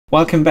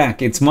Welcome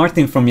back, it's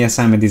Martin from Yes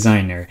I'm a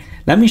Designer.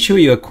 Let me show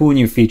you a cool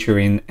new feature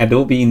in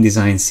Adobe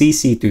InDesign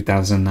CC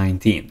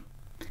 2019.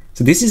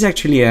 So this is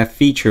actually a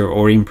feature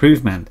or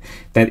improvement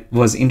that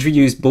was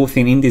introduced both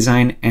in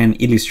InDesign and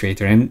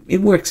Illustrator, and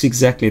it works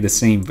exactly the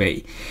same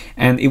way.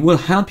 And it will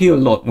help you a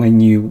lot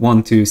when you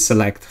want to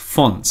select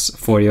fonts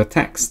for your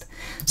text.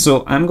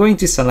 So I'm going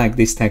to select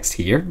this text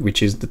here,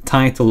 which is the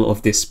title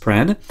of this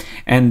spread,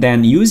 and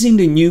then using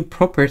the new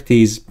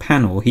properties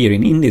panel here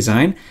in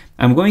InDesign,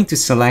 I'm going to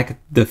select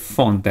the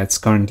font that's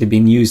currently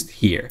being used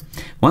here.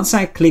 Once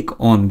I click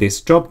on this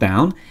drop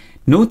down,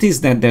 notice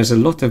that there's a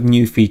lot of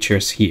new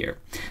features here.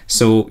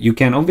 So you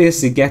can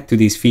obviously get to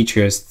these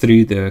features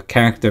through the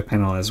character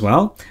panel as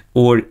well,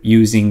 or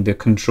using the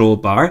control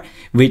bar,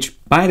 which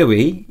by the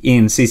way,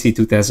 in CC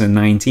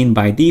 2019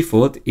 by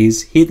default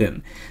is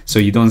hidden. So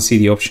you don't see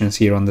the options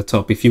here on the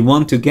top. If you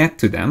want to get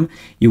to them,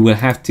 you will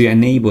have to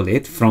enable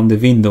it from the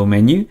window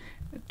menu,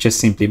 just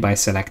simply by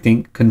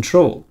selecting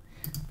control.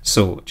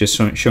 So just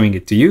showing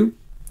it to you.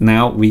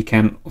 Now we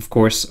can, of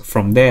course,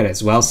 from there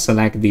as well,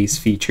 select these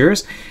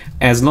features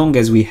as long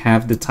as we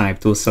have the type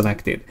tool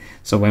selected.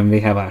 So when we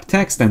have our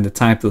text and the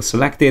type tool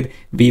selected,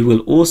 we will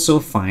also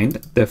find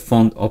the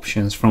font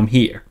options from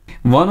here.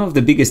 One of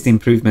the biggest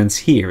improvements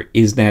here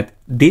is that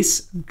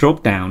this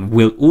drop-down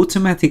will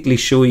automatically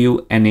show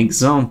you an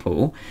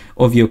example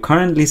of your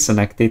currently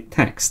selected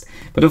text.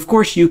 But of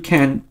course you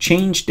can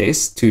change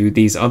this to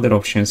these other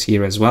options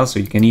here as well. So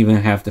you can even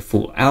have the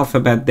full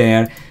alphabet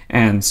there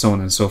and so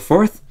on and so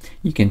forth.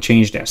 You can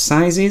change their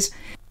sizes.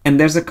 And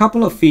there's a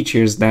couple of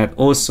features that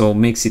also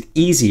makes it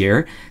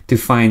easier to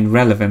find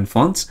relevant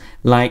fonts.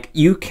 Like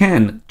you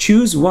can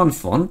choose one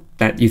font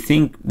that you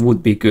think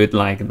would be good,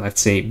 like let's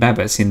say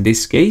Babas in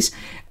this case,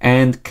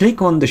 and click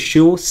on the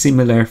show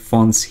similar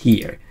fonts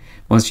here.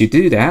 Once you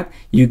do that,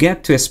 you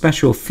get to a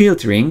special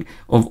filtering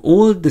of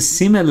all the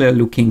similar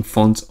looking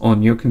fonts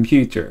on your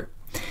computer.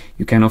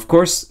 You can of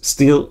course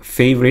still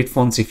favorite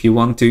fonts if you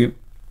want to,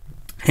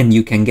 and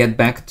you can get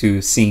back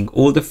to seeing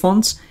all the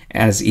fonts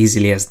as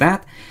easily as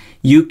that.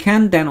 You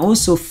can then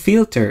also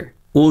filter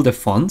all the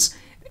fonts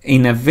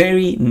in a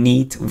very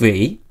neat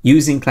way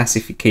using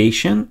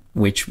classification,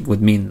 which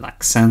would mean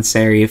like sans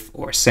serif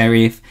or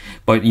serif,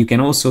 but you can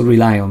also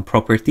rely on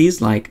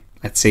properties like,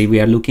 let's say we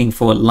are looking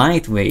for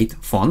lightweight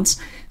fonts,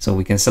 so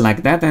we can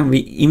select that and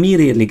we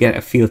immediately get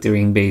a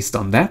filtering based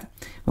on that.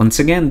 Once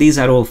again, these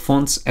are all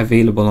fonts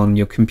available on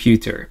your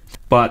computer.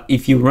 But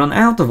if you run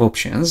out of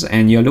options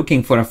and you're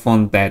looking for a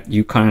font that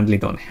you currently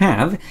don't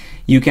have,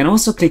 you can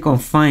also click on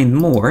Find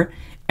More.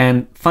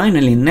 And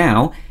finally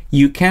now,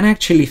 you can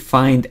actually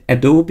find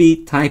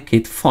Adobe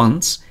Typekit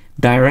fonts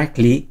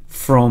directly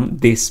from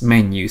this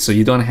menu. So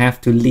you don't have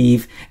to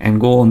leave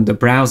and go on the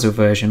browser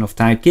version of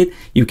Typekit.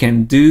 You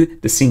can do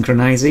the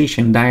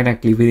synchronization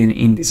directly within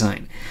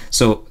InDesign.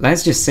 So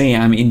let's just say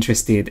I'm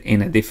interested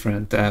in a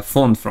different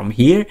font from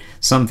here,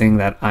 something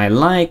that I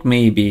like,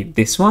 maybe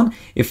this one.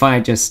 If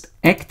I just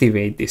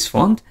activate this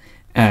font,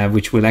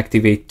 which will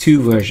activate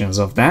two versions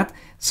of that.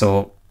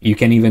 So you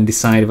can even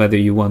decide whether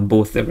you want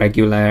both the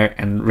regular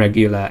and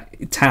regular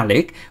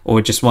italic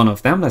or just one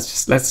of them.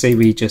 Let's say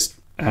we just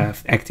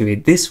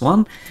activate this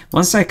one.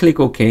 Once I click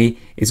OK,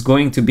 it's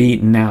going to be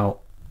now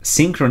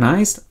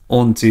synchronized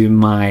onto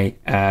my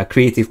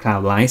Creative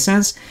Cloud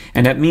license,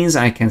 and that means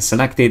I can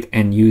select it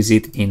and use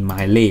it in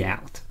my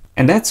layout.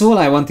 And that's all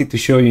I wanted to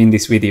show you in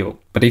this video.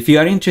 But if you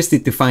are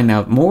interested to find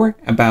out more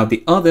about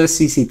the other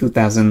CC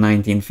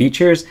 2019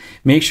 features,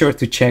 make sure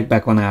to check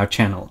back on our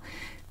channel.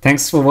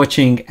 Thanks for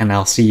watching, and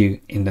I'll see you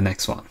in the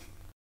next one.